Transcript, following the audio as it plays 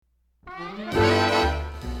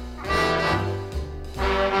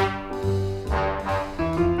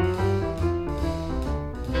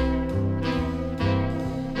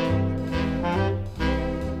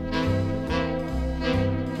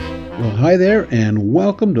Well, hi there, and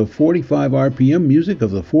welcome to 45 RPM music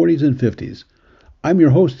of the 40s and 50s. I'm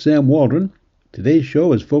your host, Sam Waldron. Today's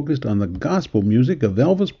show is focused on the gospel music of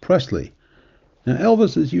Elvis Presley. Now,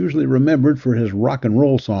 Elvis is usually remembered for his rock and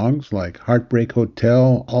roll songs like Heartbreak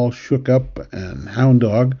Hotel, All Shook Up, and Hound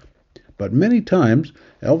Dog, but many times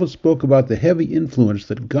Elvis spoke about the heavy influence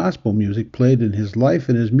that gospel music played in his life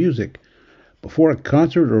and his music. Before a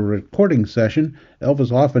concert or recording session,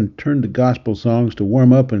 Elvis often turned to gospel songs to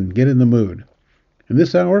warm up and get in the mood. In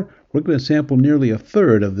this hour, we're going to sample nearly a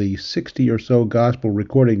third of the 60 or so gospel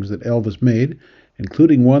recordings that Elvis made,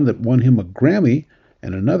 including one that won him a Grammy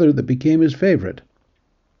and another that became his favorite.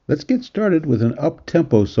 Let's get started with an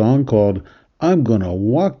up-tempo song called I'm Gonna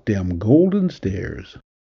Walk Dem Golden Stairs.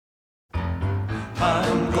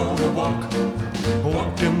 I'm gonna walk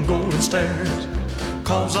them golden stairs,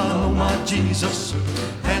 'cause I know my Jesus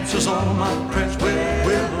answers all my prayers.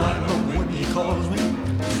 Well, I know when he calls me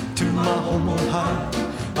to my home on high,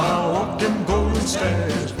 I'll walk them golden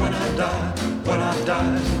stairs when I die.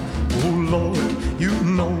 Oh Lord, you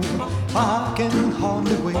know I can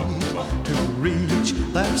hardly wait to reach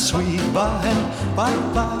that sweet by and by.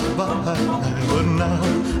 But now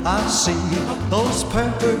I see those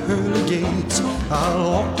pearly gates. I'll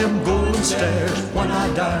walk them golden stairs when I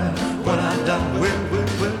die. Well, I'm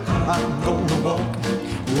gonna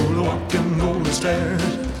walk them golden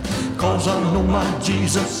stairs, 'cause I know my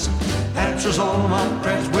Jesus answers all my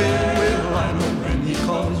prayers. Well, I know when he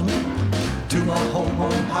calls me to my home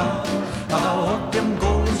on high, I'll walk them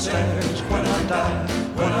golden stairs when I die.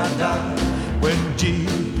 When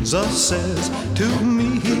Jesus says to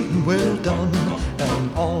me, well done,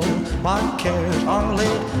 and all my cares are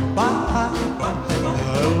laid by,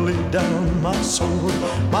 I'll lay down my sword,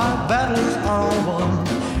 my battles are won.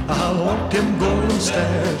 I'll walk them golden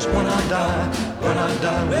stairs when I die. Well, I'm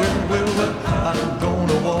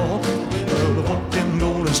gonna walk them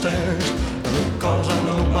golden stairs, 'cause I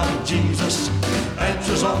know my Jesus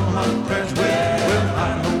answers all my prayers. Well,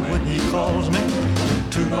 I know when he calls me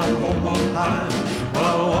to my home on high, well,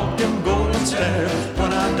 I'll walk them golden stairs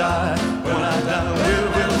when I die. Well, I'm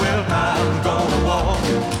gonna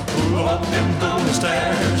walk them golden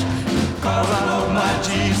stairs, 'cause I know my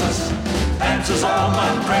Jesus answers all my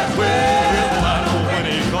prayers. Well, I know when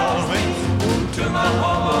he calls me to my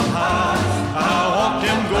home on high, I'll walk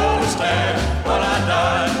them golden stairs when I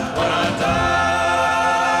die.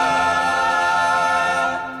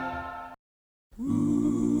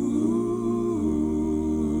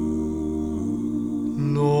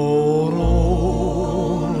 Known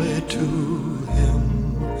only to him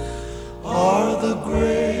are the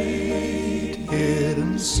great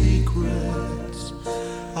hidden secrets.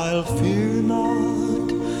 I'll fear not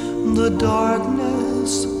the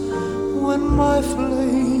darkness when my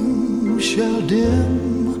flame shall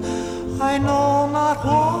dim. I know not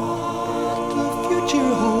what the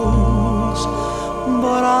future holds,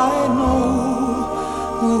 but I know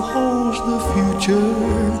who holds the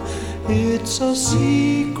future. It's a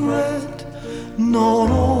secret known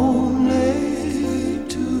only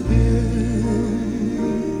to him.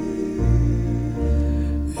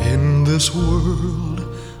 In this world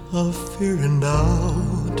of fear and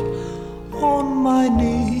doubt, on my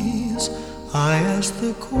knees I ask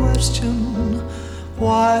the question,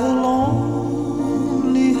 why a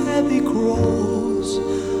lonely heavy cross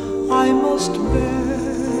I must bear.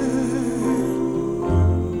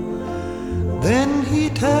 Then he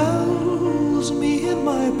tells me in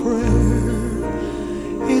my prayer,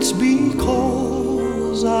 it's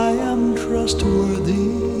because I am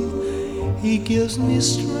trustworthy. He gives me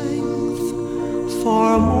strength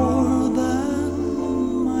far more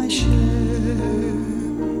than my share.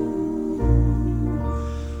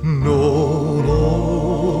 Known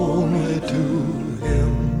only to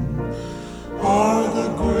him are the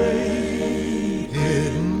great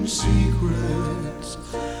hidden secrets.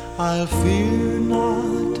 I'll fear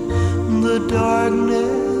not the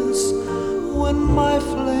darkness when my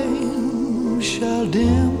flame shall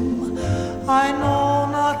dim. I know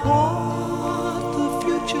not what the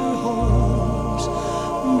future holds,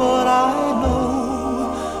 but I know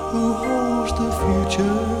who holds the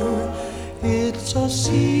future. It's a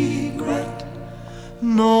secret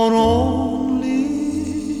known only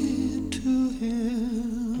to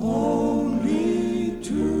him. Only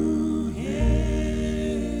to him.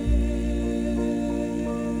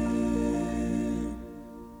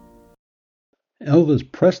 Elvis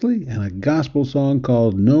Presley and a gospel song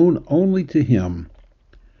called Known Only to Him.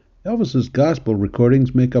 Elvis's gospel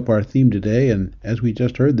recordings make up our theme today, and as we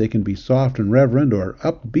just heard, they can be soft and reverent or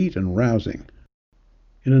upbeat and rousing.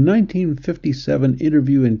 In a 1957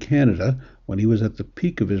 interview in Canada, when he was at the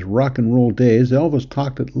peak of his rock and roll days, Elvis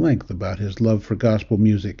talked at length about his love for gospel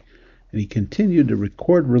music, and he continued to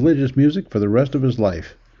record religious music for the rest of his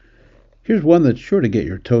life. Here's one that's sure to get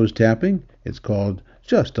your toes tapping. It's called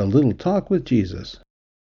Just a Little Talk with Jesus.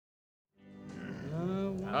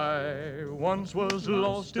 I once was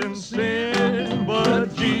lost in sin,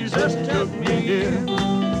 but Jesus took me in.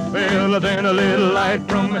 Well, then a little light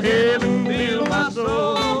from heaven filled my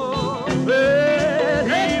soul. Well,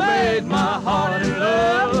 he made my heart in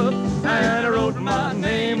love, and wrote my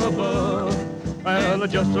name above. Well,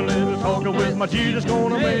 just a little talk with my Jesus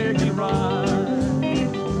gonna make it right.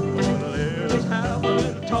 Let us have a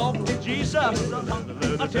little talk with Jesus.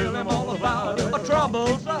 I'll tell him all about our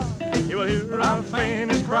troubles. He will hear our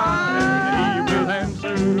faintest cry. He will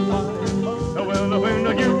answer why. Well,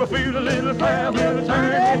 when you feel a little fire will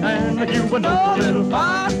turn, and you will know a little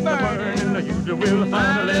fire burning, you will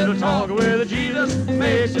find a little talk with Jesus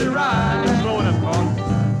makes it right. Slow enough, come on.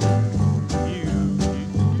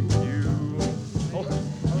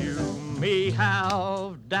 You may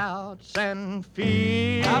have doubts and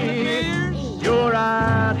fears. Your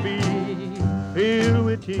eyes be filled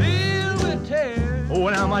with tears. Oh,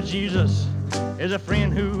 now my Jesus is a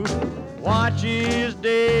friend who watches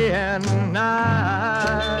day and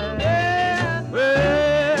night.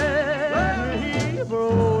 Well, he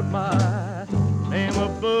wrote my name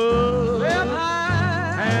above,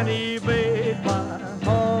 and he made my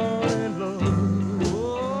heart in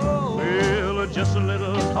love. Well, just a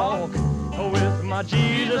little talk with my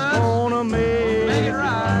Jesus gonna make it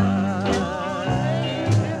right.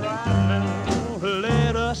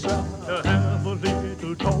 Let us have a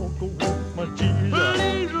little talk with my Jesus.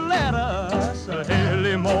 Please let us tell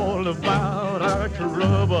him all about our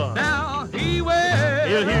trouble. Now he will.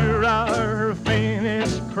 He'll hear our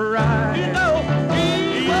faintest cry. You know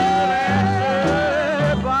he will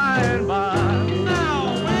answer by and by.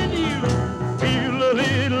 Now when you feel a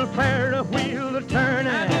little prayer wheel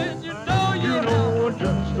turning, and you know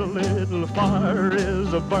just a little fire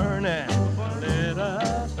is a burning. Let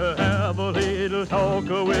us have a little talk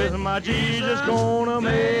with my Jesus gonna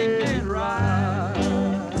make it right.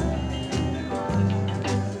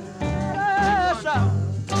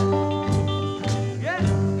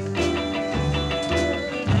 Yes,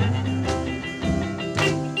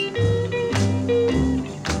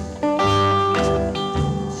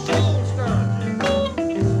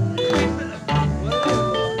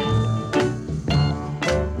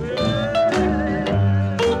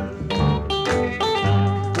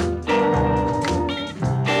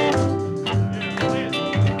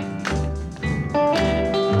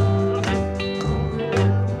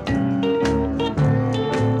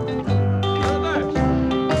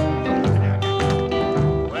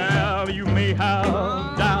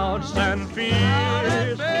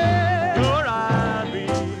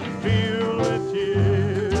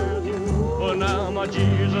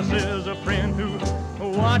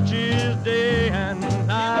 watches day and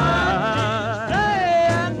night.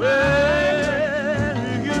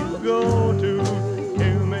 When you go to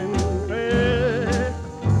him in prayer,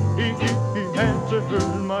 he answers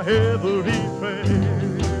my heavenly prayer.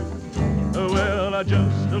 Well, I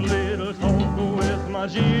just a little talk with my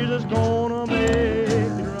Jesus gonna make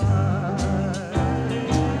it right.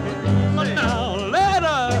 Now let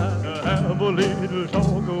us have a little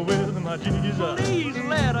talk with my Jesus. Please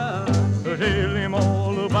let us tell him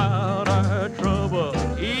all about our trouble.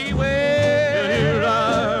 He will hear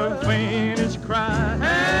our faintest cry,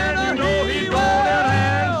 and you know he's gonna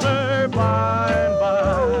answer by and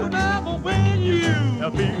by. Now when you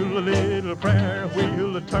feel a little prayer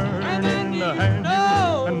wheel turn in the hand,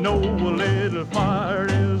 and know a little fire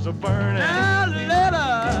is a burning. Now let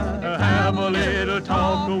us have a little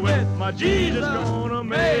talk with my Jesus, gonna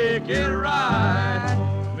make it right,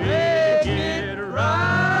 make it right.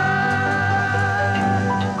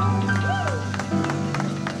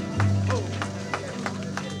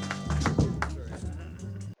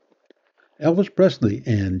 Elvis Presley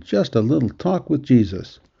and Just a Little Talk with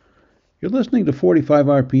Jesus. You're listening to 45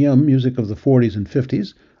 RPM, music of the 40s and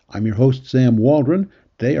 50s. I'm your host, Sam Waldron.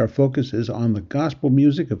 Today our focus is on the gospel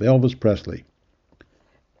music of Elvis Presley.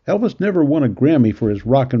 Elvis never won a Grammy for his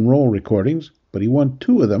rock and roll recordings, but he won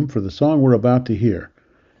 2 of them for the song we're about to hear.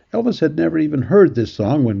 Elvis had never even heard this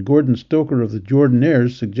song when Gordon Stoker of the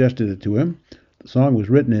Jordanaires suggested it to him. The song was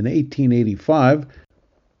written in 1885.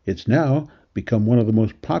 It's now become one of the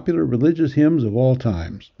most popular religious hymns of all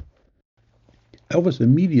times. Elvis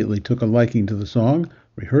immediately took a liking to the song,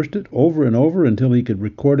 rehearsed it over and over until he could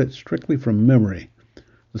record it strictly from memory.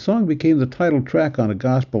 The song became the title track on a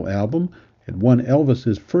gospel album and won Elvis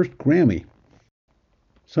his first Grammy.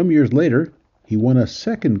 Some years later, he won a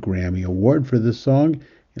second Grammy Award for this song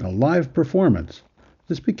in a live performance.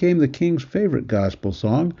 This became the King's favorite gospel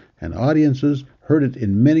song, and audiences heard it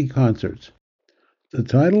in many concerts. The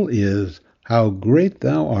title is How Great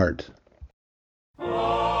Thou Art.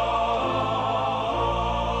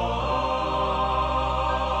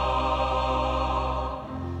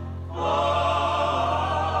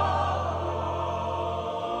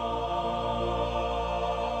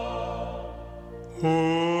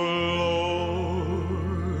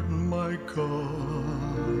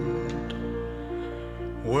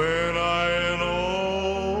 When I in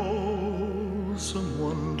awesome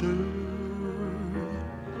wonder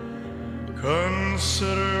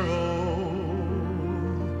consider all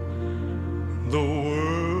the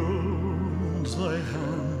worlds thy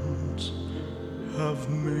hands have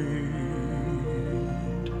made,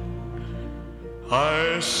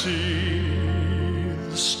 I see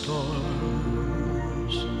the stars,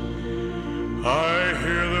 I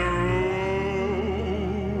hear the rolling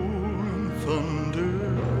thunder.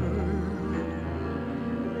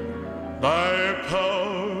 Thy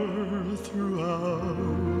power throughout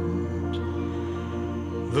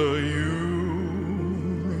the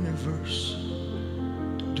universe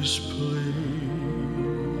displayed.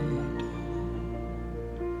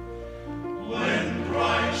 When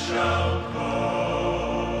Christ shall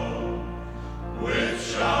come with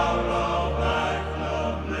shout of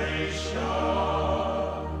acclamation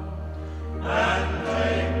and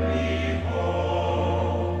take me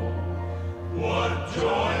home, what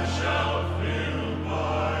joy shall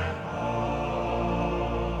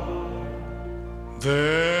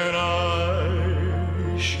then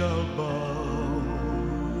I shall bow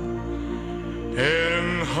in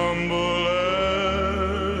humble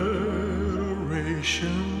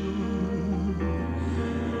adoration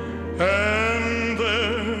and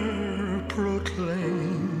there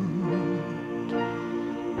proclaim,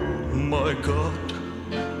 my God,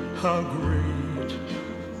 how great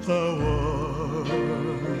thou art.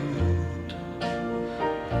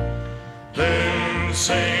 Then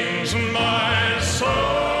sings my soul,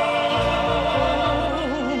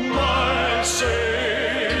 my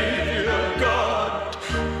Savior God,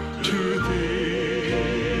 to thee.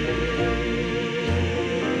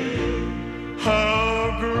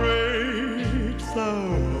 How great thou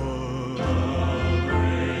art,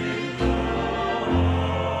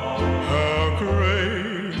 how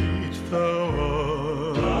great thou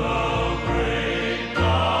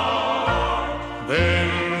art,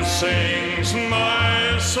 then sings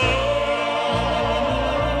my soul.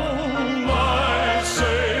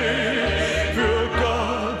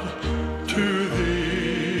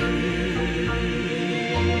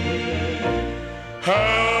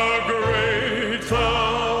 How great thou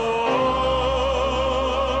art,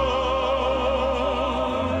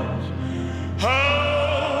 how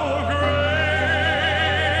great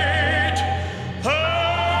thou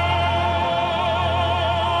art.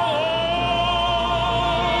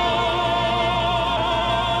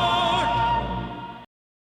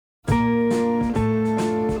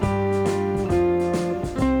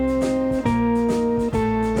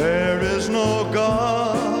 There is no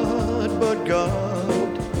God but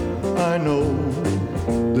God. I know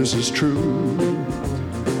this is true.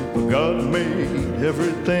 But God made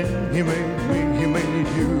everything. He made me, He made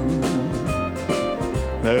you.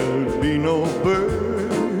 There'd be no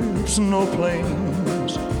birds, no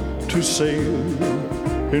planes to sail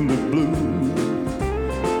in the blue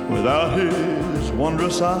without His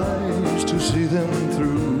wondrous eyes to see them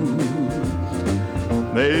through.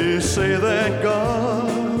 They say that God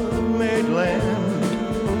made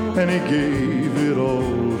land and He gave it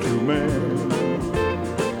all to man.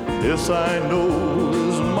 This I know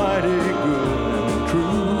is mighty good and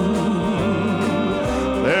true.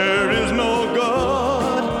 There is no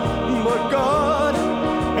God but God,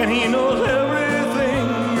 and He knows everything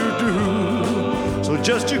you do. So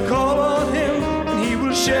just you call on Him and He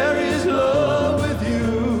will share His love with you.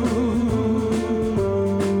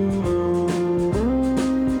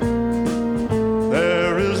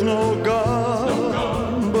 There is no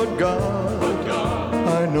God but God.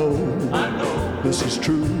 I know this is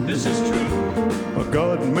true. This is true. But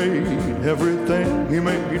God made everything. He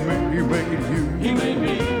made me, He made you. He made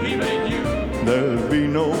me, He made you. There'll be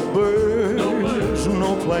no birds,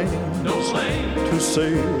 no planes, no plane to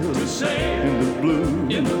sail to sail in the blue.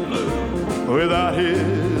 In the blue. without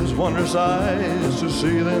his wondrous eyes to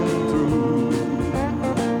see them through.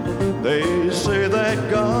 They say that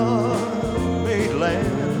God made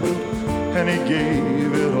land and he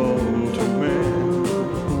gave it all to man.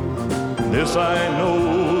 This I know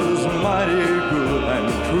is mighty good and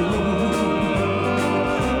true.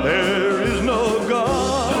 There is no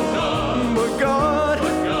God but God,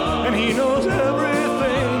 and he knows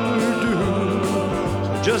everything you do. So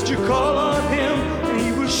just you call on him and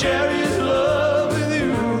he will share his love with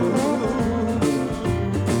you.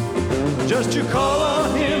 Just you call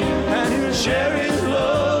on him and he'll share his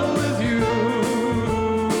love with you.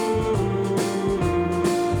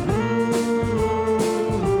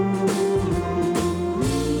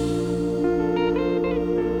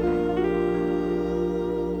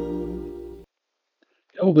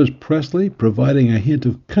 Elvis Presley providing a hint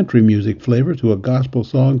of country music flavor to a gospel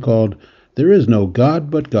song called There Is No God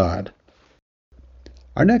But God.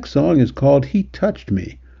 Our next song is called He Touched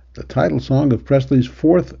Me, the title song of Presley's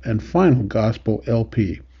fourth and final gospel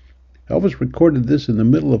LP. Elvis recorded this in the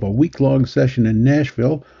middle of a week-long session in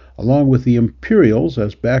Nashville, along with the Imperials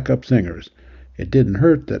as backup singers. It didn't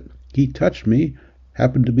hurt that He Touched Me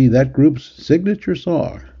happened to be that group's signature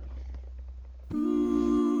song.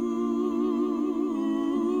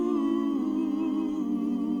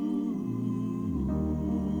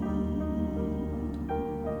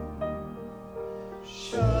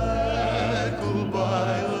 Shackled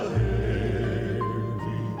by a heavy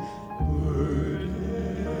burden,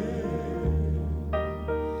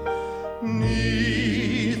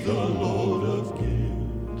 'neath the load of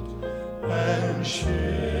guilt and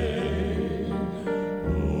shame.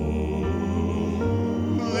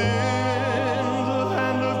 Then the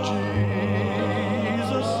hand of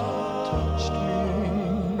Jesus touched me.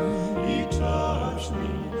 He touched me,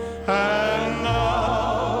 and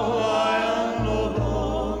now I am no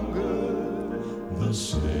longer the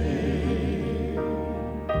same.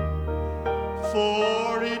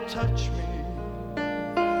 For he touched me.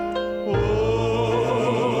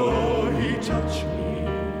 Oh, he touched me.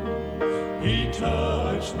 He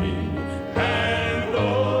touched me. And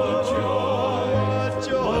oh,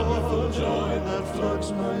 joy, wonderful joy that floods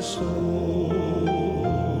my soul.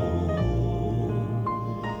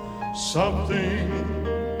 Something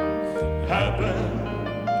happened,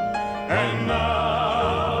 and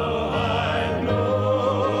now I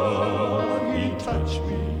know he touched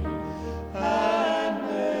me and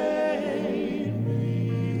made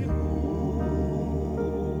me whole.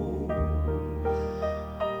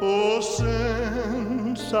 Oh,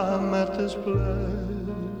 since I'm at this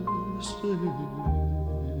blessed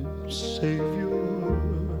Savior,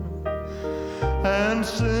 and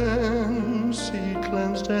since he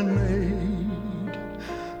cleansed and made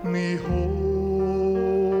me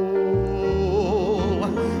whole,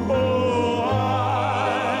 oh,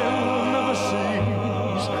 I'll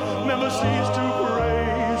never cease to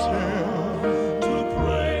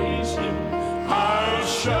praise him, I'll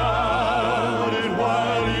shout it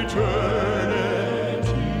while eternity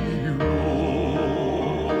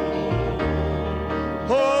rolls.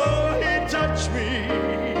 Oh, he touched me.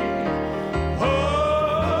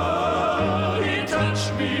 Oh, he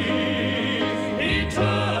touched me. He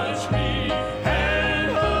touched me.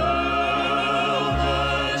 And oh, the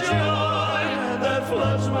joy that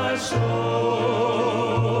floods my soul.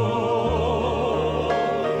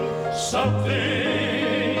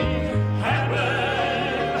 Something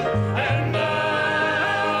happened, and now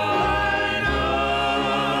I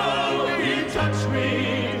know he touched me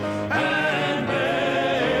and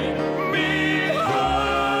made me whole.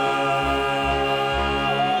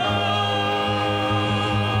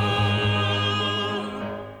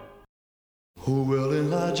 Oh, well,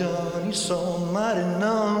 Elijah, he saw a mighty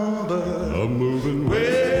number a moving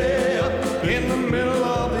way up in the middle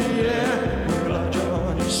of the air.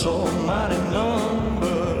 Elijah, he saw a mighty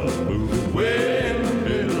number moving way in the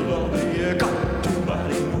middle of the air. God,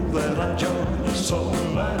 somebody move Elijah, he saw a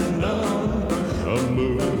mighty number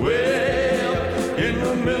moving way up in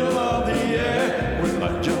the middle of the air.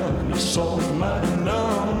 Elijah, he saw a mighty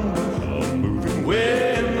number moving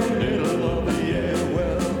way in the middle of the air.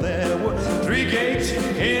 Well, there were 3 gates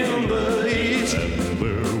in the east.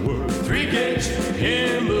 There were 3 gates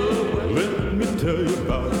in the west. Let me tell you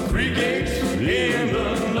about 3 gates in the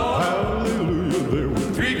north. Hallelujah. There were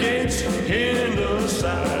 3 gates in the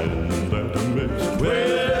south. That makes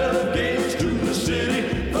 12 gates to the city,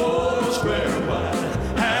 4 square wide.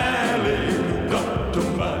 Hallelujah. God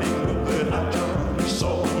Almighty, that I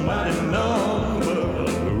saw a mighty number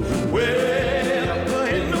way up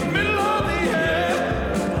in the middle of the air.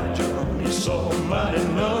 I saw a mighty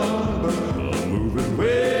number moving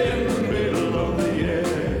way in the middle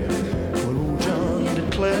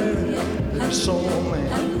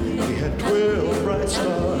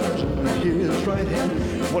his right hand,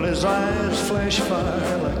 while his eyes flash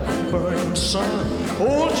fire like a burning sun.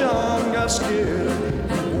 Old John got scared,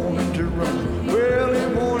 he wanted to run. Well, he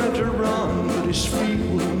wanted to run, but his feet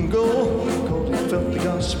wouldn't go, 'cause he felt the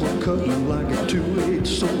gospel cutting like a two-edged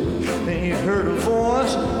sword. Then he heard a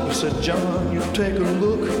voice, he said, John, you take a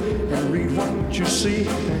look and read what you see,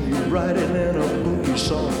 and you write it in a book. You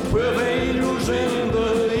saw 12 angels in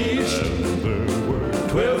the east,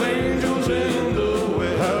 12 angels in the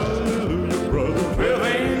west, hallelujah, brother. 12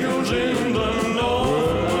 angels in the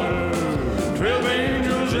north, 12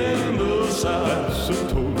 angels in the south. That's a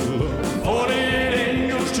total of 48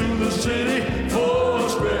 angels to the city, four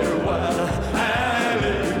spread wide.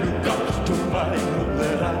 Hallelujah, God's too mighty. Know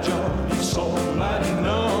that I, John, he saw a mighty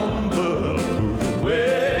number.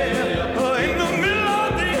 Well, in the middle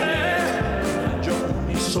of the air, John,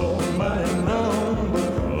 he saw a mighty number.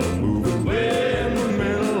 Moving way in the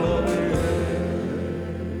middle of the air.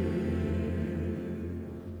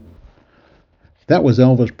 That was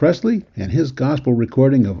Elvis Presley and his gospel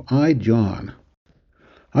recording of I, John.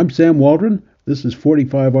 I'm Sam Waldron. This is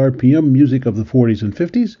 45 RPM Music of the 40s and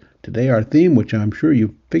 50s. Today our theme, which I'm sure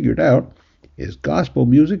you've figured out, is gospel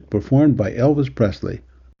music performed by Elvis Presley.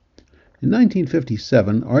 In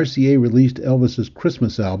 1957, RCA released Elvis's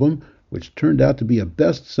Christmas album, which turned out to be a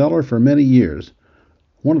bestseller for many years.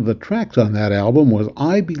 One of the tracks on that album was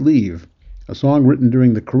I Believe, a song written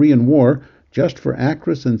during the Korean War just for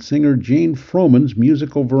actress and singer Jane Froman's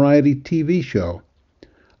musical variety TV show.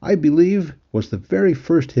 I Believe was the very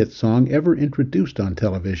first hit song ever introduced on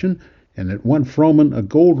television, and it won Froman a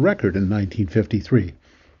gold record in 1953.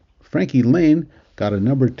 Frankie Laine got a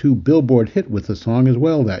 #2 Billboard hit with the song as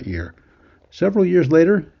well that year. Several years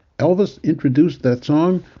later, Elvis introduced that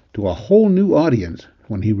song to a whole new audience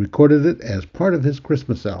when he recorded it as part of his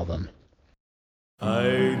Christmas album.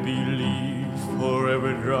 I believe for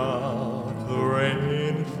every drop of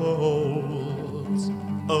rain falls,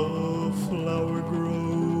 a flower grows.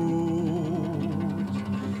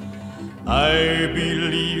 I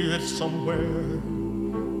believe that somewhere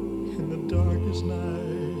in the darkest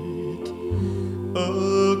night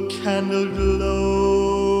a candle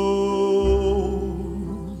glows.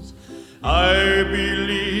 I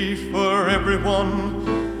believe for everyone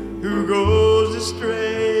who goes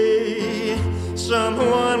astray,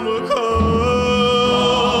 someone will come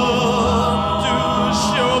to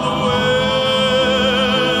show the way.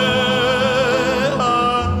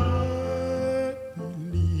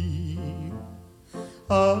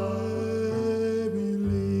 I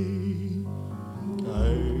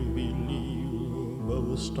believe of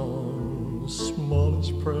the storm's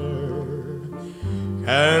smallest prayer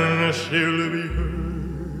can still be heard.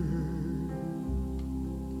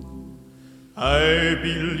 I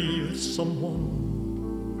believe that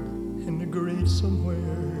someone in the great somewhere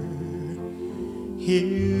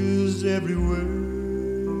hears every word.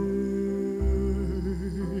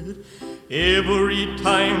 Every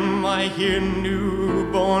time I hear a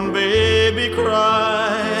newborn baby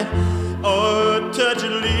cry, or touch a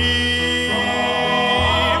leaf,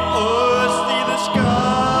 or see the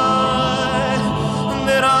sky,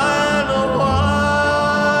 then I know why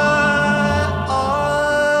I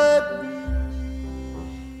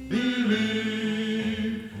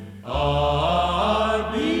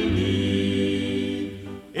believe.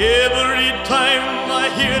 Every time I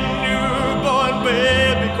hear a newborn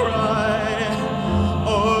baby cry,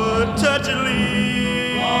 or touch a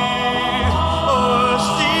leaf, or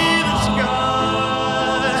see the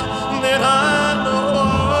sky, then I know why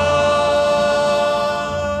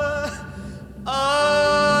I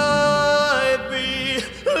believe.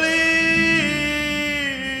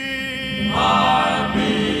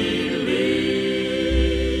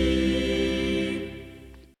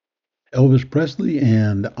 Elvis Presley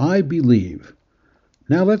and I Believe.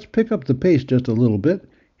 Now let's pick up the pace just a little bit.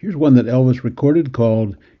 Here's one that Elvis recorded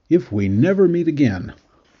called If We Never Meet Again.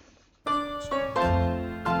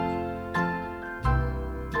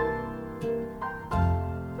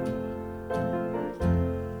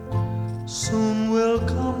 Soon we'll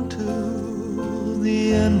come to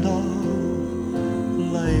the end of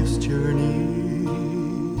life's journey,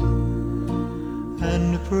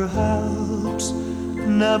 and perhaps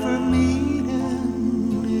never meet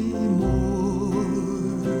anymore,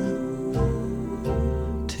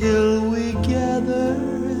 till we gather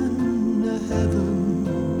in the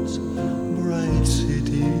heaven's bright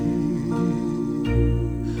city,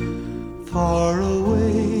 far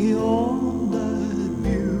away on that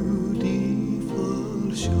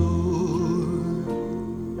beautiful shore.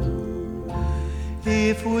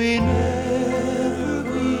 If we never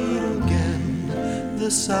meet again,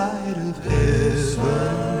 the sight of heaven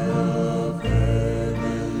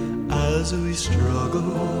as we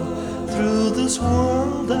struggle through this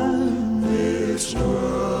world and its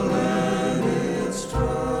world and its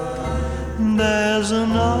trial. There's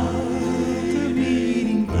another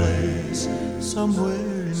meeting place somewhere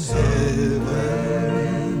in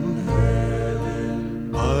heaven,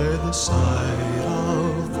 by the side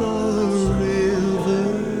of the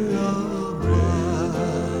river of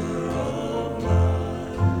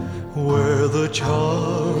life, where the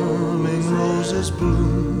charming roses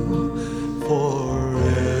bloom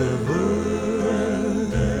forever,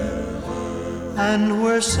 and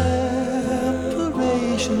where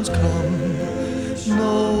separations come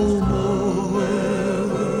no more.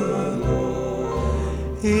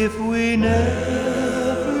 If we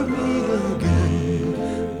never meet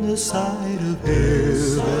again this side of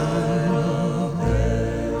heaven,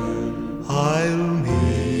 I'll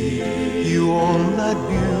meet you on that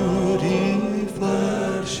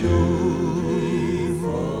beautiful shore.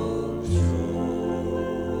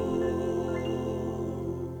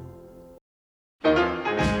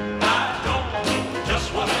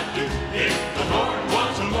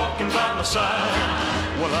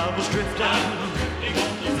 Well, I was drifting,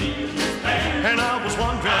 and I was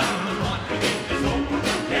wondering,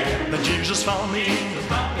 then Jesus found me.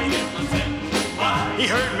 He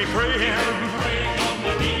heard me praying,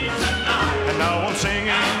 and now I'm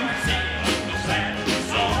singing,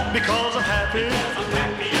 because I'm happy,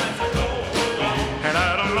 and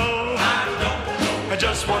I don't know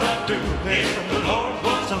just what I'd do if the Lord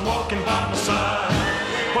wasn't walking by my side.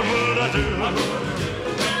 What would I do? What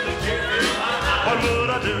would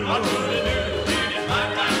I do? Well,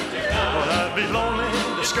 I'd be lonely,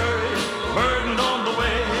 discouraged, burdened on the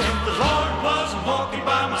way. If the Lord wasn't walking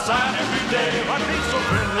by my side every day, I'd be so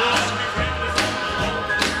friendless,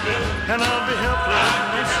 and I'd be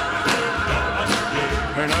helpless,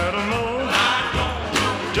 and I don't know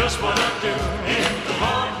just what I'd do if the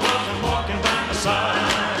Lord wasn't walking by my side.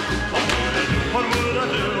 What would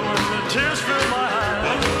I do when the tears fill my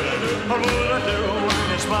eyes? What would I do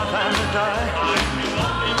when it's my time to die?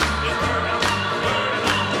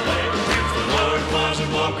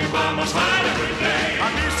 Walking by my side every day,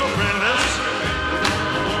 I'd be so friendless,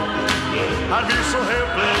 I'd be so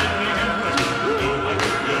helpless,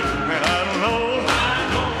 and I don't know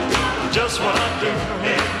just what I'd do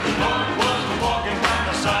if the Lord wasn't walking by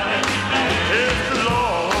my side every day. If the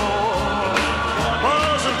Lord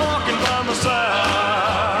wasn't walking by my side.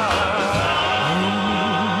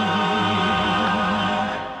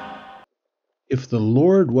 If the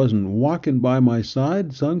Lord Wasn't Walking by My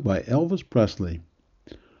Side, sung by Elvis Presley.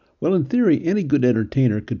 Well, in theory, any good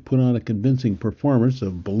entertainer could put on a convincing performance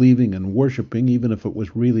of believing and worshiping, even if it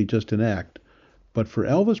was really just an act. But for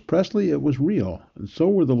Elvis Presley, it was real, and so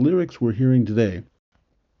were the lyrics we're hearing today.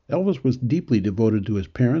 Elvis was deeply devoted to his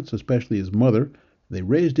parents, especially his mother. They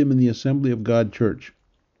raised him in the Assembly of God Church.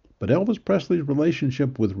 But Elvis Presley's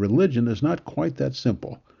relationship with religion is not quite that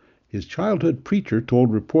simple. His childhood preacher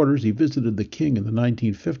told reporters he visited the king in the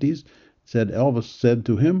 1950s, said Elvis said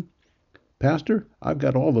to him, "Pastor, I've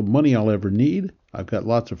got all the money I'll ever need. I've got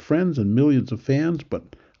lots of friends and millions of fans,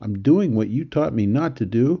 but I'm doing what you taught me not to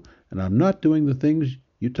do, and I'm not doing the things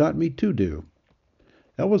you taught me to do."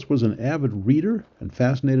 Elvis was an avid reader and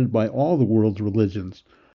fascinated by all the world's religions.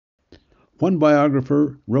 One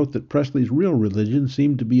biographer wrote that Presley's real religion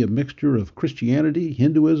seemed to be a mixture of Christianity,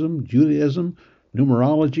 Hinduism, Judaism,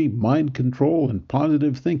 numerology, mind control, and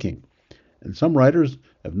positive thinking. And some writers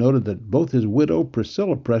have noted that both his widow,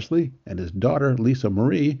 Priscilla Presley, and his daughter, Lisa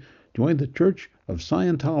Marie, joined the Church of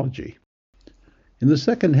Scientology. In the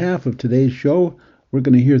second half of today's show, we're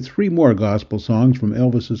going to hear 3 more gospel songs from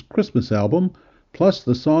Elvis's Christmas album, plus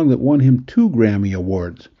the song that won him 2 Grammy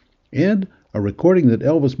Awards, and a recording that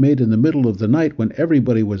Elvis made in the middle of the night when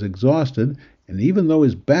everybody was exhausted, and even though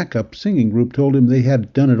his backup singing group told him they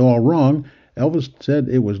had done it all wrong, Elvis said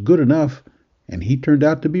it was good enough, and he turned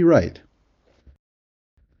out to be right.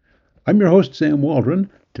 I'm your host, Sam Waldron.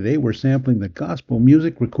 Today we're sampling the gospel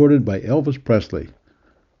music recorded by Elvis Presley.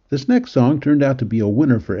 This next song turned out to be a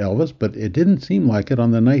winner for Elvis, but it didn't seem like it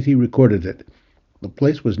on the night he recorded it. The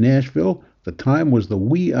place was Nashville. The time was the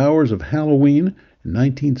wee hours of Halloween in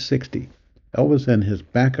 1960. Elvis and his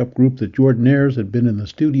backup group, the Jordanaires, had been in the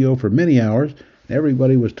studio for many hours, and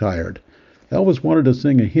everybody was tired. Elvis wanted to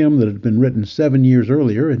sing a hymn that had been written 7 years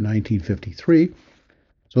earlier in 1953,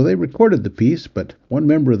 so they recorded the piece, but one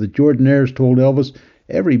member of the Jordanaires told Elvis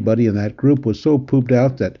everybody in that group was so pooped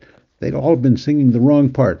out that they'd all been singing the wrong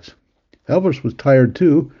parts. Elvis was tired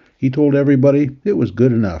too. He told everybody it was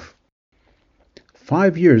good enough.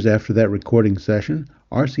 5 years after that recording session,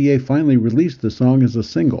 RCA finally released the song as a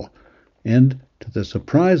single, and To the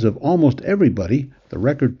surprise of almost everybody, the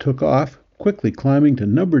record took off, quickly climbing to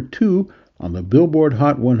number 2 on the Billboard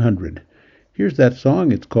Hot 100. Here's that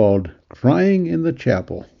song. It's called Crying in the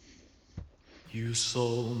Chapel. You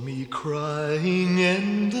saw me crying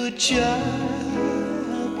in the chapel.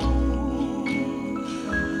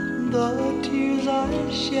 The tears I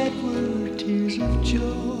shed were tears of joy.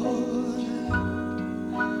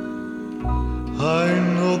 I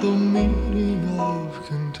know the meaning of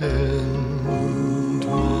contentment.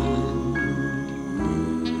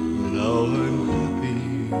 Now I'm happy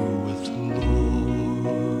with the Lord.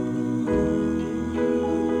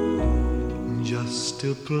 Just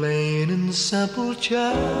a plain and simple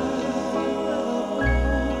chapel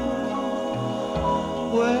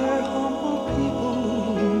where humble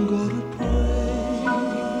people go to pray.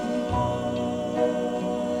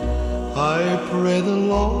 I pray the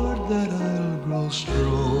Lord that I'll grow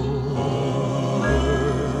stronger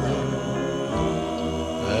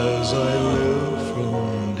as I live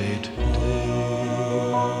from day to day.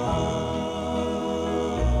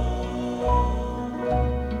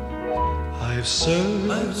 I've searched,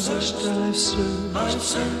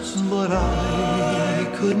 but I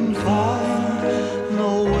couldn't find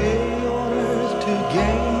no way on earth to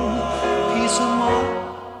gain peace of mind.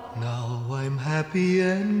 Now I'm happy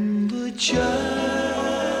in the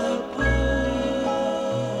chapel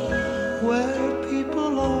where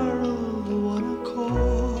people are of one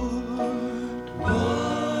accord.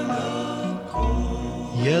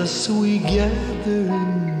 Yes, we gather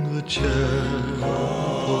in the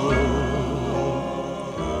chapel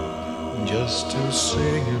just to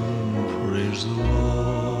sing and praise the Lord.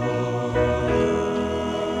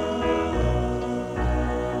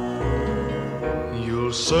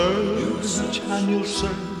 You'll search and you'll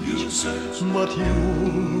search, but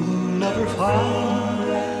you'll never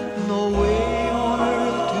find no way on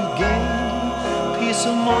earth to gain peace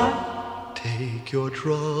of mind. Take your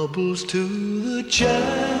troubles to the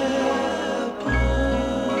chapel.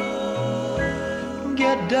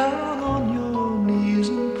 Get down on your knees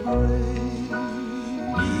and pray.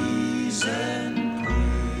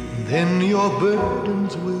 Then your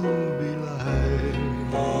burdens will be lighter,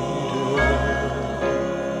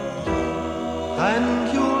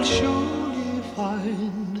 and you'll surely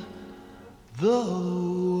find the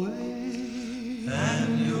way.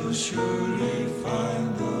 And you'll surely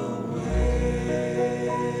find the way.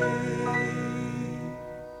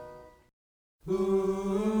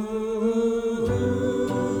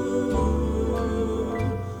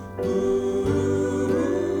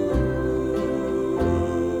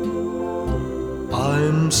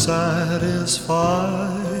 I'm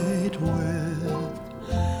satisfied with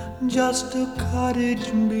just a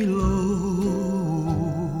cottage below,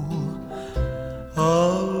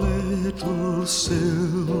 a little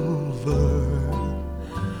silver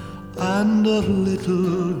and a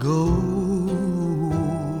little gold.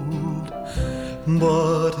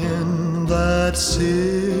 But in that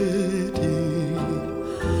city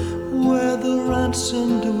where the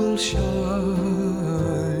ransomed will shine,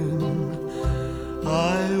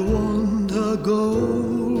 I want a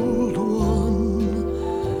gold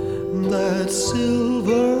one that's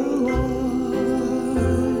silver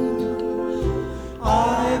lined.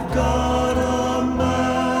 I've got a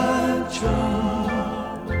mansion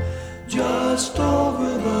just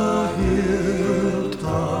over the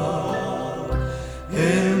hilltop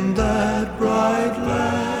in that bright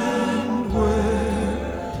land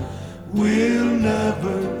where we'll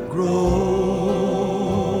never grow.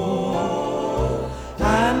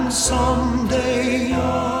 Someday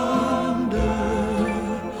yonder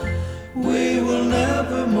we will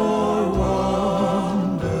never more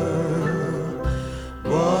wander,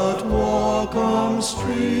 but walk on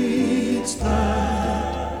streets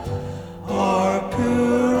that are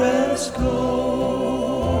pure as gold.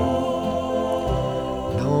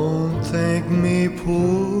 Don't think me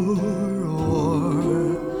poor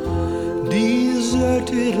or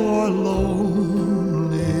deserted or lonely.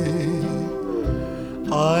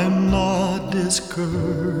 I'm not discouraged,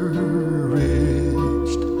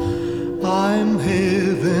 I'm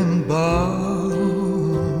heaven bound.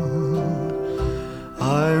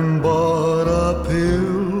 I'm but a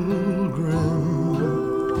pilgrim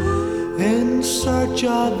in search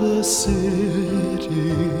of a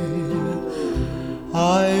city.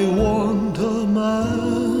 I want a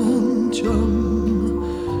mansion,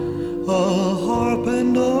 a harp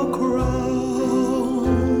and a crown.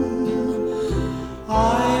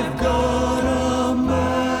 I've got a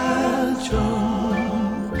mansion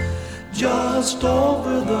just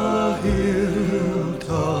over the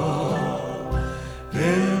hilltop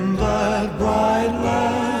in that bright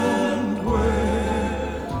land where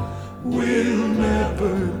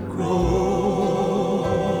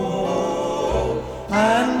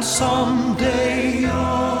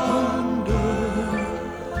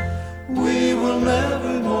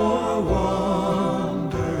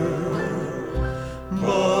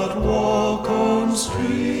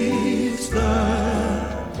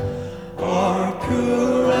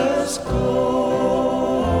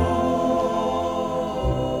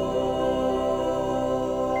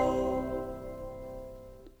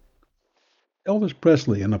Elvis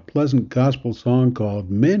Presley in a pleasant gospel song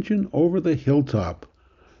called Mansion Over the Hilltop.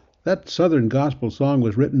 That Southern gospel song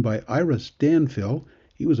was written by Ira Stanfill.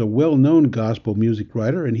 He was a well-known gospel music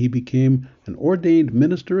writer, and he became an ordained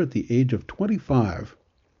minister at the age of 25.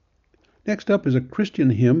 Next up is a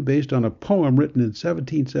Christian hymn based on a poem written in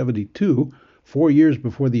 1772, 4 years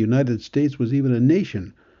before the United States was even a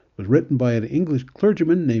nation. It was written by an English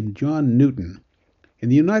clergyman named John Newton. In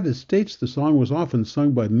the United States, the song was often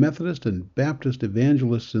sung by Methodist and Baptist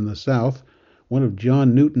evangelists in the South. One of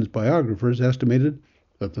John Newton's biographers estimated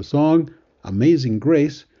that the song Amazing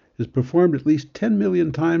Grace is performed at least 10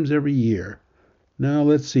 million times every year. Now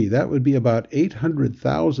let's see, that would be about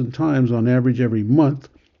 800,000 times on average every month,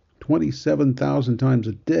 27,000 times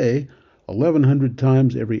a day, 1,100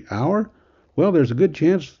 times every hour. Well, there's a good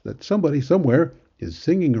chance that somebody somewhere is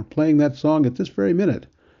singing or playing that song at this very minute.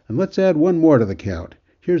 And let's add one more to the count.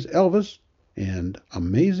 Here's Elvis and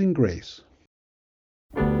Amazing Grace.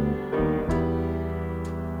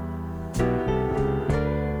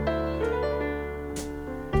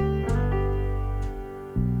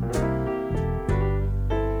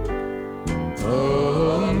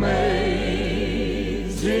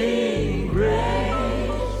 Amazing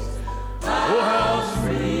grace, oh how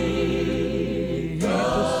sweet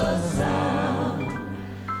the sound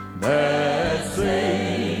that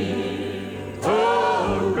saved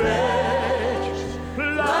a wretch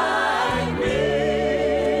like me.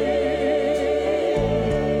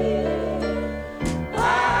 I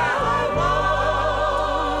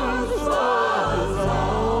once was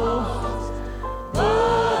lost,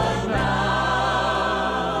 but now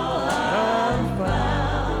I'm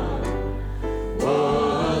found.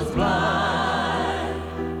 Was blind,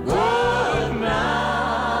 but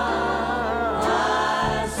now I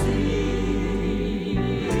see.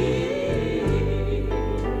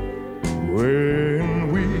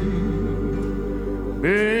 When we've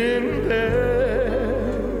been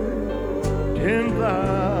there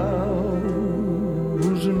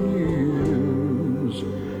 10,000 years,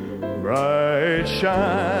 bright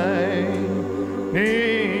shining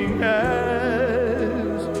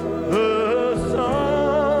as the sun,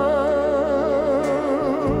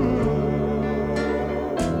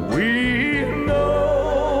 we know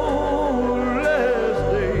less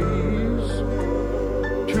days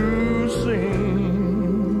to sing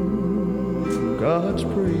God's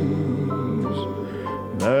praise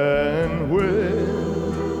than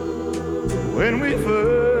when we first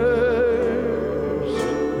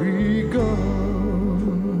begun.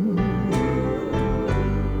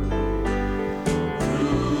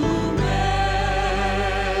 Through many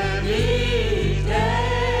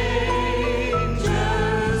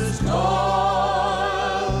dangers,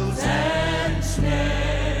 toils, and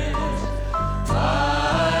snares, I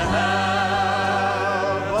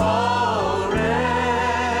have already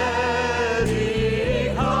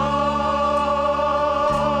come.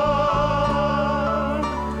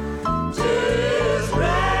 'Tis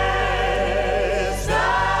grace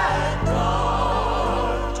that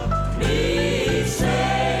brought me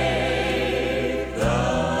safe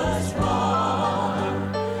thus far,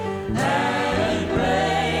 and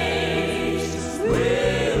grace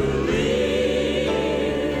will lead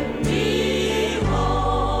me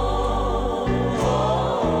home.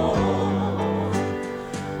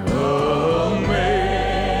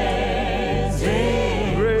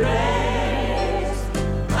 Amazing grace,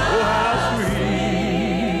 oh how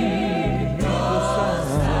sweet the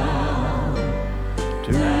sound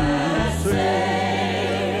to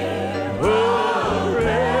save a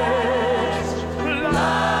wretch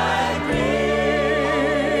like me.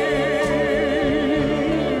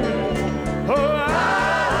 Oh, I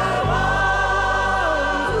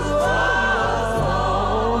once was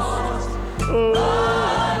lost,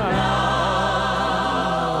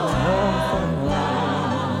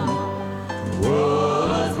 oh,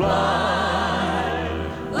 was blind,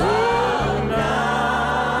 but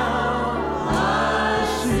now I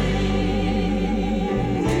see.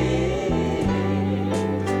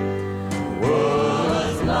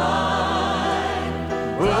 Was blind,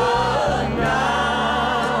 but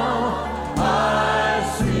now I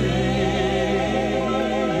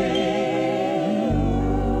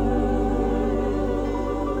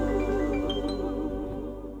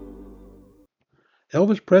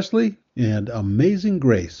Elvis Presley and Amazing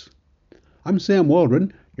Grace. I'm Sam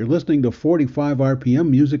Waldron. You're listening to 45 RPM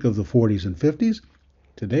music of the 40s and 50s.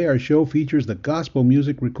 Today our show features the gospel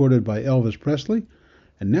music recorded by Elvis Presley.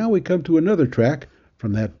 And now we come to another track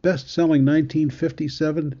from that best-selling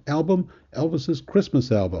 1957 album, Elvis's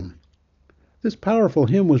Christmas Album. This powerful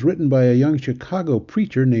hymn was written by a young Chicago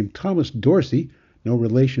preacher named Thomas Dorsey no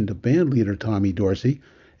relation to band leader Tommy Dorsey,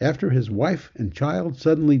 after his wife and child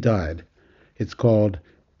suddenly died. It's called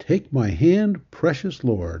Take My Hand, Precious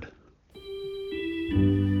Lord.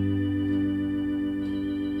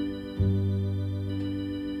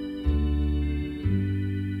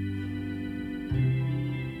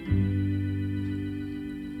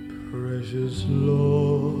 Precious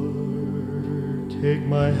Lord, take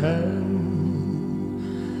my hand,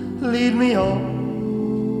 lead me on,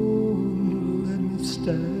 let me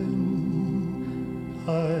stand.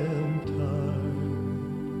 I am tired,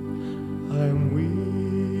 I am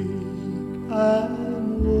weak, I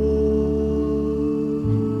am worn.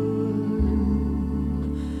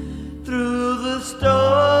 Through the storm,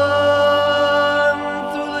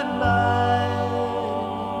 through the night,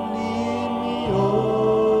 lead me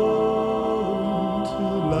on to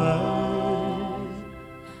light.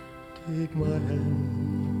 Take my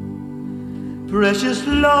hand, precious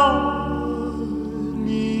Lord,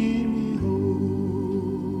 lead me home.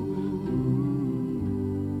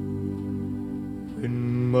 When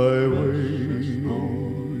my way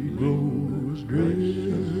grows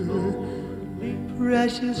drear,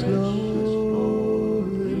 precious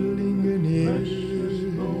Lord, linger near.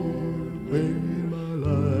 When my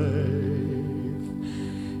life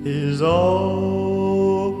is almost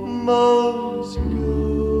gone,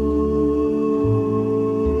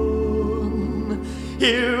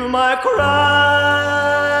 hear my cry,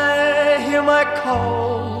 hear my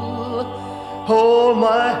call, hold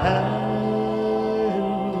my hand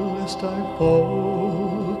lest I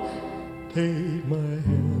fall. Take my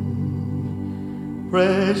hand,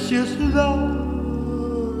 precious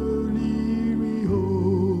Lord, lead me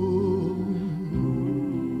home.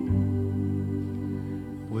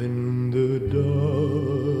 When the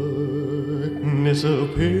darkness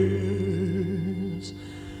appears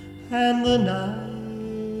and the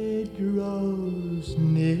night draws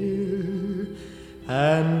near,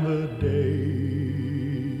 and the day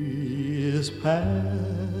is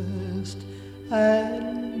past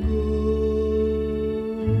and gone,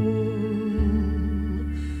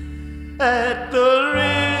 at the river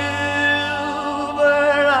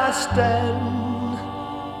I stand,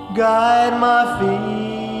 guide my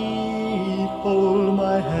feet, hold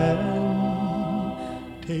my hand,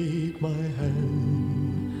 take my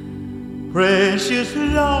hand, precious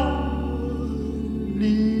Lord,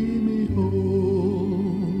 lead me home.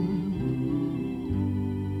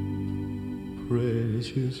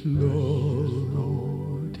 Precious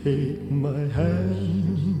Lord, take my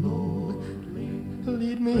hand,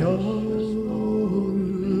 lead me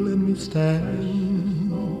on, let me stand.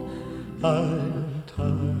 I'm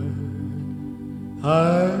tired,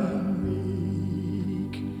 I'm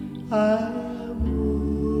weak, I'm worn.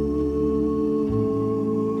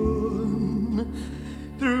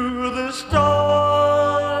 Through the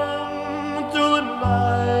storm, through the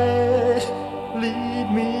night,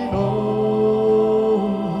 lead me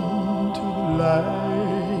on to the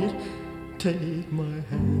light. Take my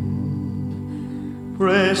hand,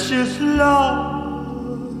 precious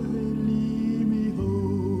Lord, lead me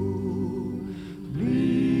home,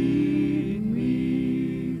 lead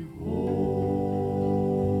me home.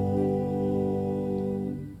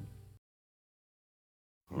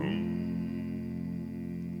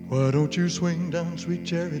 Why don't you swing down, sweet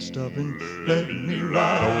chariot, stop and let me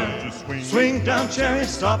ride? Swing down, chariot,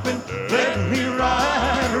 stop and let me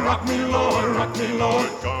ride. Rock me, Lord,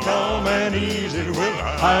 calm and easy. Well,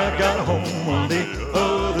 I got a home on the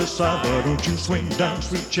other side. Why don't you swing down,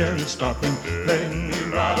 sweet chariot, stop and let me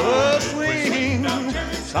ride? Oh, swing,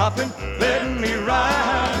 stop and let me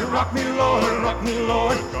ride. Rock me, Lord,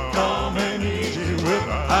 calm and easy. Well,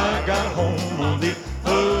 I got a home on the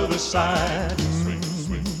other side.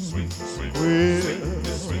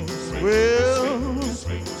 Well.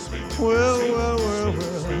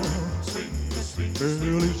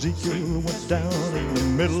 Early Ezekiel went down in the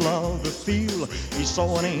middle of the field. He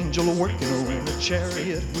saw an angel working on a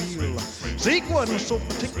chariot wheel. Zeke wasn't so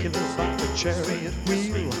particular about the chariot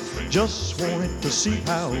wheel, just wanted to see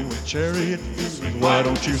how a chariot feels. Why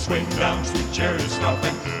don't you swing down, sweet chariot, stop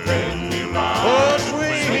and let me ride? Oh,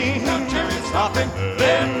 swing down, chariot, stop and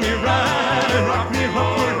let me ride. Rock me,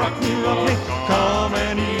 calm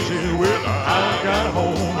and easy. Well, I got a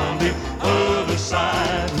home on the other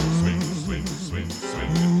side.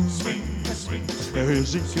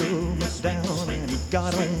 Ezekiel went down and he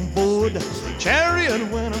got on board.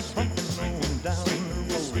 Chariot went a-thumping on down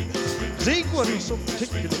the road. Zeke wasn't so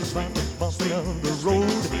particular about the bumping of the road,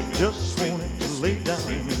 just wanted to lay down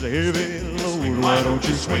his heavy load. Why don't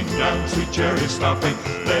you swing down, sweet chariot, stop and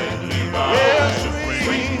let me ride? Yeah,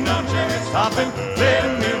 swing down, chariot, stop and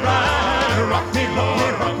let me ride. Rock me,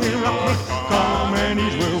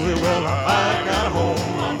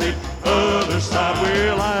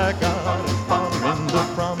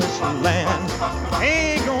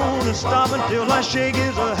 till I shake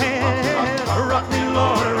his hand. Rock me,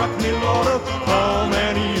 Lord, calm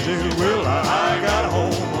and easy. Well, I got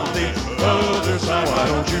home on the other side. Why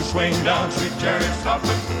don't you swing down, sweet chariot, stop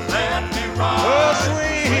and let me ride? Oh,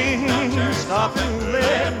 swing, stop and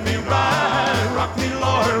let me ride. Rock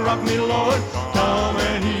me, Lord, calm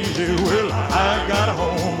and easy. Well, I got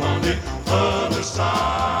home on the other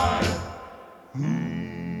side.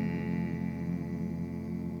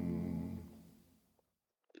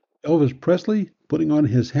 Elvis Presley putting on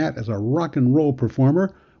his hat as a rock and roll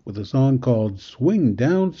performer with a song called Swing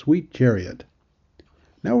Down, Sweet Chariot.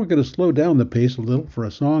 Now we're going to slow down the pace a little for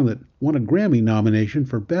a song that won a Grammy nomination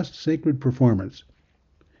for Best Sacred Performance.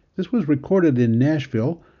 This was recorded in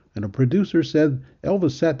Nashville, and a producer said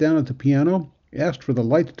Elvis sat down at the piano, asked for the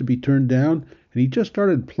lights to be turned down, and he just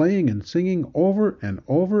started playing and singing over and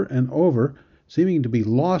over and over, seeming to be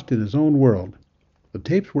lost in his own world. The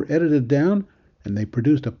tapes were edited down, and they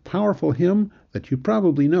produced a powerful hymn that you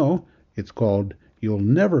probably know. It's called You'll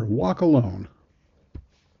Never Walk Alone.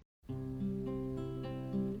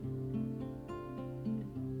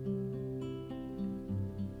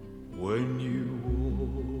 When you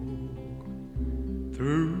walk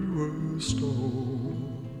through a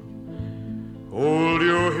storm, hold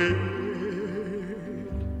your head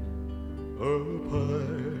up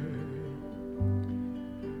high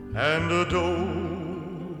and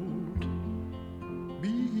don't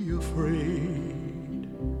be afraid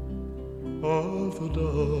of the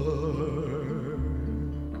dark.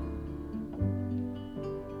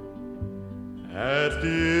 At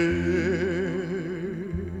the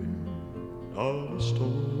end of the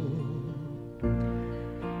storm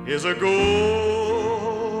is a golden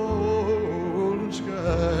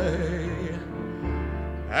sky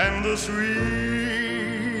and the sweet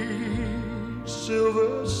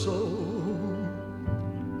silver soul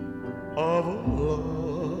of a lark.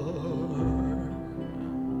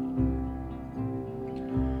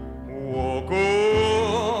 Walk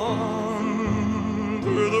on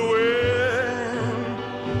through the wind,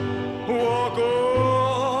 walk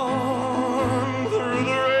on through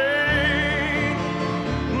the rain,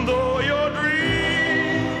 though your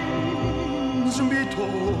dreams be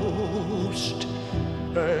tossed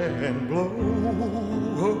and blow.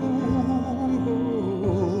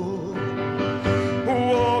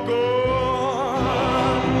 Walk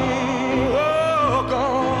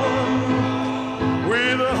on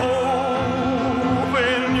with a hope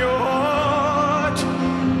in your heart,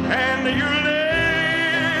 and you'll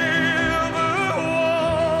never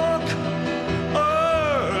walk alone.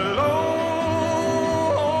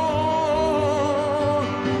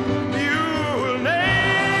 You'll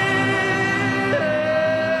never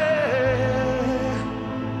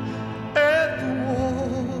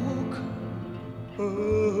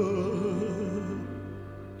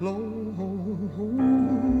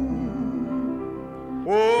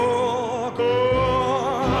walk alone.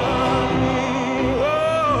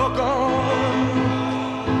 Walk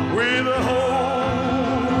on with a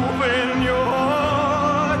hope in your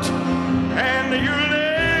heart, and you'll never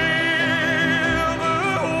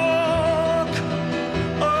walk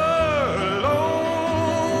alone.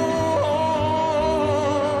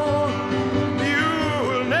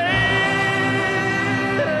 You'll never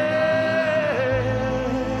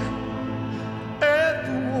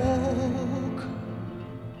walk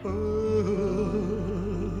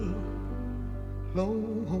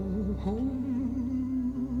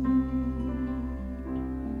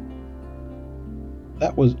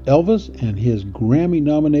That was Elvis and his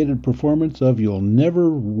Grammy-nominated performance of You'll Never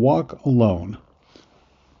Walk Alone.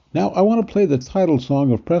 Now, I want to play the title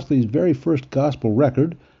song of Presley's very first gospel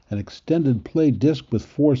record, an extended play disc with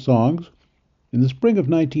 4 songs. In the spring of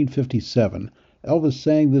 1957, Elvis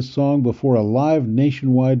sang this song before a live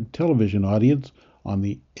nationwide television audience on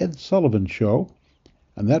The Ed Sullivan Show,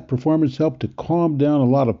 and that performance helped to calm down a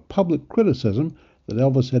lot of public criticism that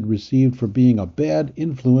Elvis had received for being a bad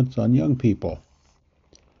influence on young people.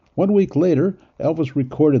 1 week later, Elvis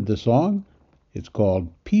recorded the song. It's called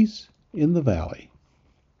Peace in the Valley.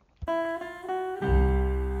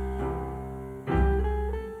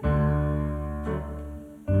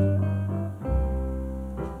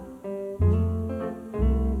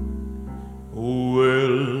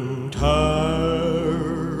 Well,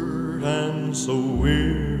 tired and so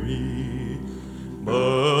weary,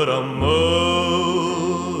 but I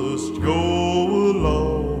must go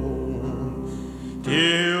along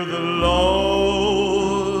till the Lord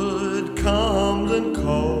comes and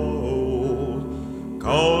called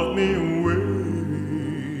me away.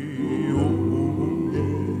 Oh,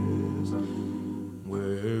 yes,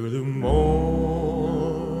 where the morning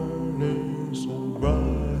so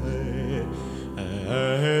bright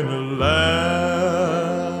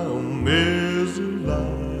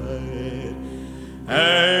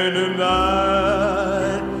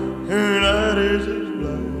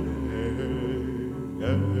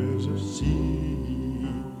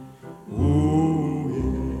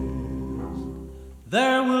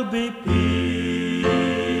will be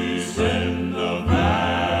peace in the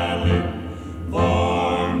valley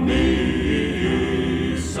for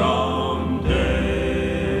me someday.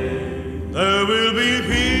 There will be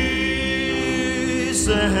peace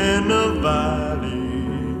in the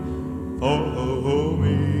valley for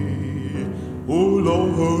me. Oh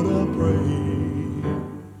Lord, I pray.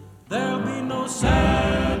 There'll be no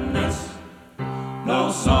sadness,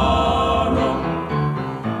 no sorrow,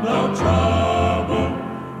 no trouble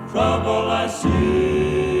I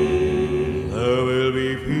see. There will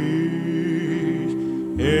be peace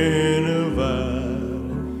in a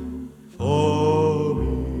valley for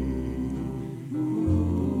me.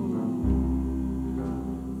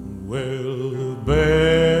 Well, the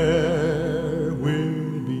bear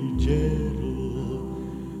will be gentle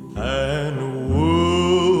and the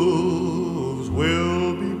wolves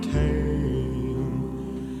will be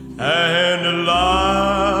tame, and the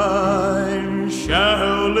lion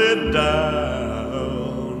shall lay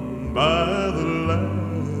down by the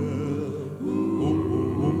lamb.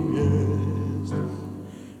 Oh, yes.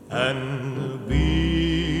 And the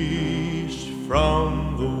beast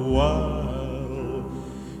from the wild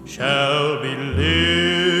shall be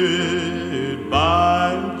led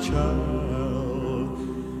by a child,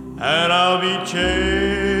 and I'll be changed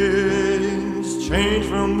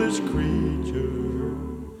from this creature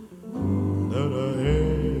that I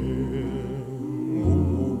am.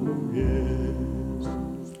 Oh, yes.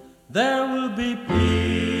 There will be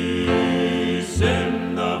peace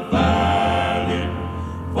in the valley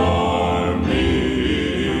for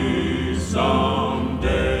me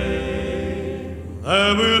someday.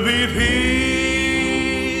 There will be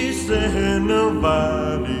peace in the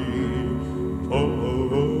valley for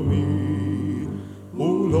me.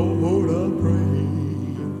 Oh Lord, I pray.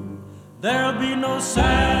 There'll be no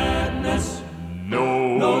sadness,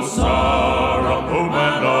 no sorrow, oh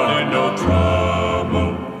my Lord, and no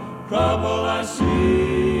trouble I see.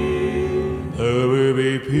 There will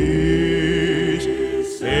be peace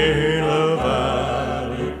in the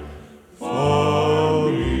valley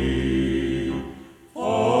for me,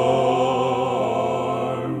 for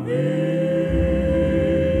me.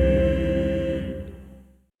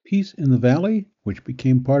 Peace in the Valley, which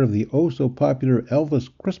became part of the oh-so-popular Elvis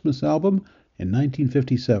Christmas album in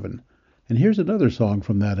 1957. And here's another song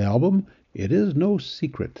from that album, It Is No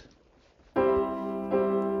Secret.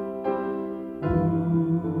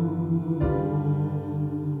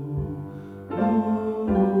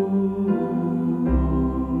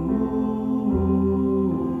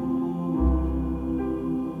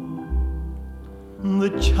 The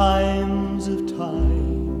chimes of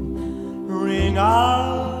time ring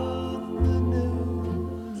out the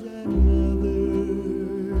news, another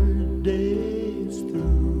day is through.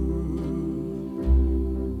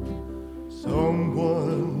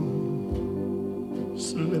 Someone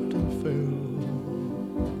slipped and fell.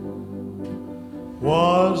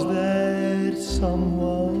 Was that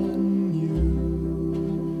someone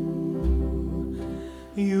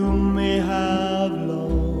you? You may have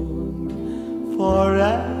longed for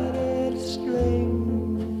added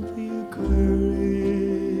strength, your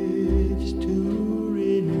courage to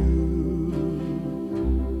renew.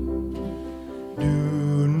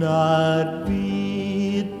 Do not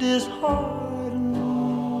be disheartened,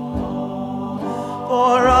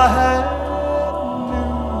 for I have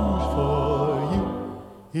news for you.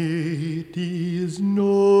 It is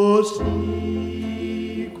no secret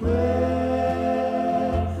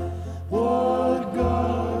what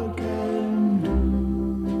God can do,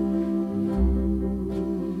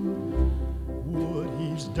 what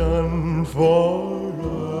He's done for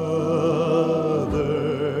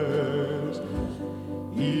others,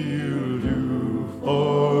 He'll do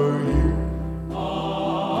for you.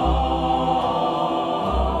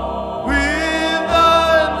 With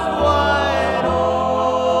arms wide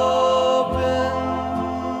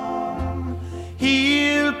open,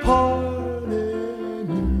 He'll pardon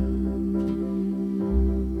you.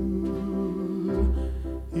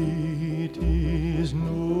 It is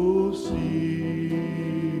no secret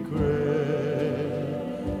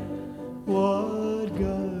what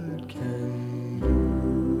God can do.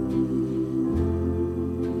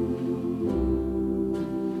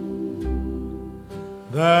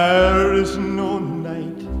 There is no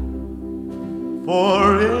night,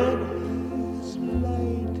 for it is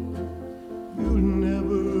light. You'll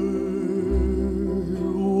never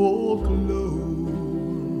walk alone.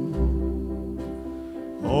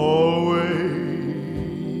 Always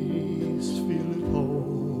feel at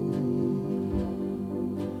home,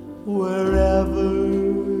 wherever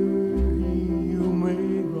you may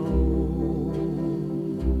roam.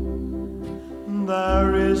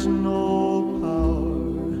 There is no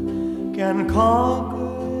power can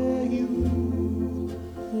conquer you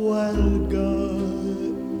while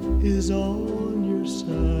God is on your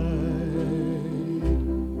side.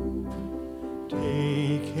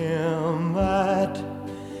 Take him at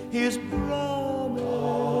his promise.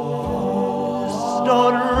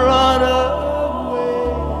 Don't run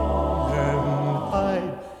away and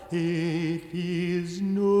hide. It is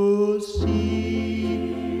no secret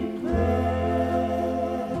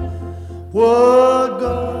what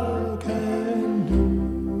God can do.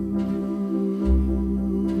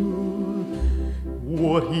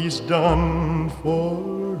 What he's done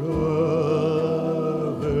for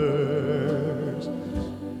others,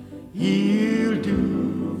 he'll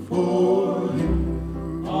do for you.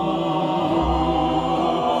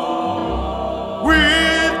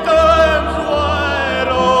 With arms wide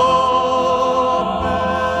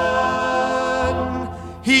open,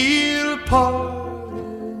 he'll pardon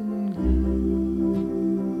you.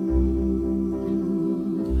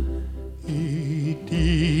 It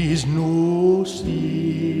is no secret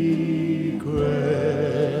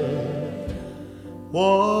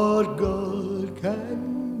what God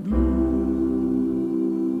can do.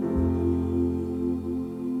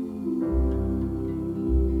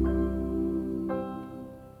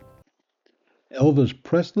 Elvis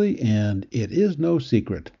Presley and It Is No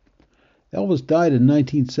Secret. Elvis died in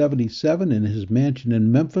 1977 in his mansion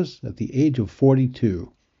in Memphis at the age of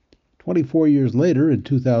 42. 24 years later, in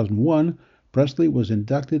 2001, Presley was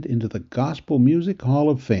inducted into the Gospel Music Hall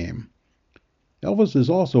of Fame. Elvis is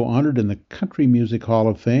also honored in the Country Music Hall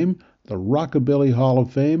of Fame, the Rockabilly Hall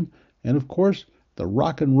of Fame, and of course, the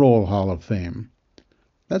Rock and Roll Hall of Fame.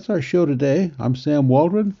 That's our show today. I'm Sam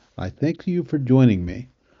Waldron. I thank you for joining me.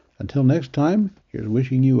 Until next time, here's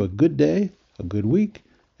wishing you a good day, a good week,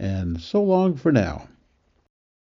 and so long for now.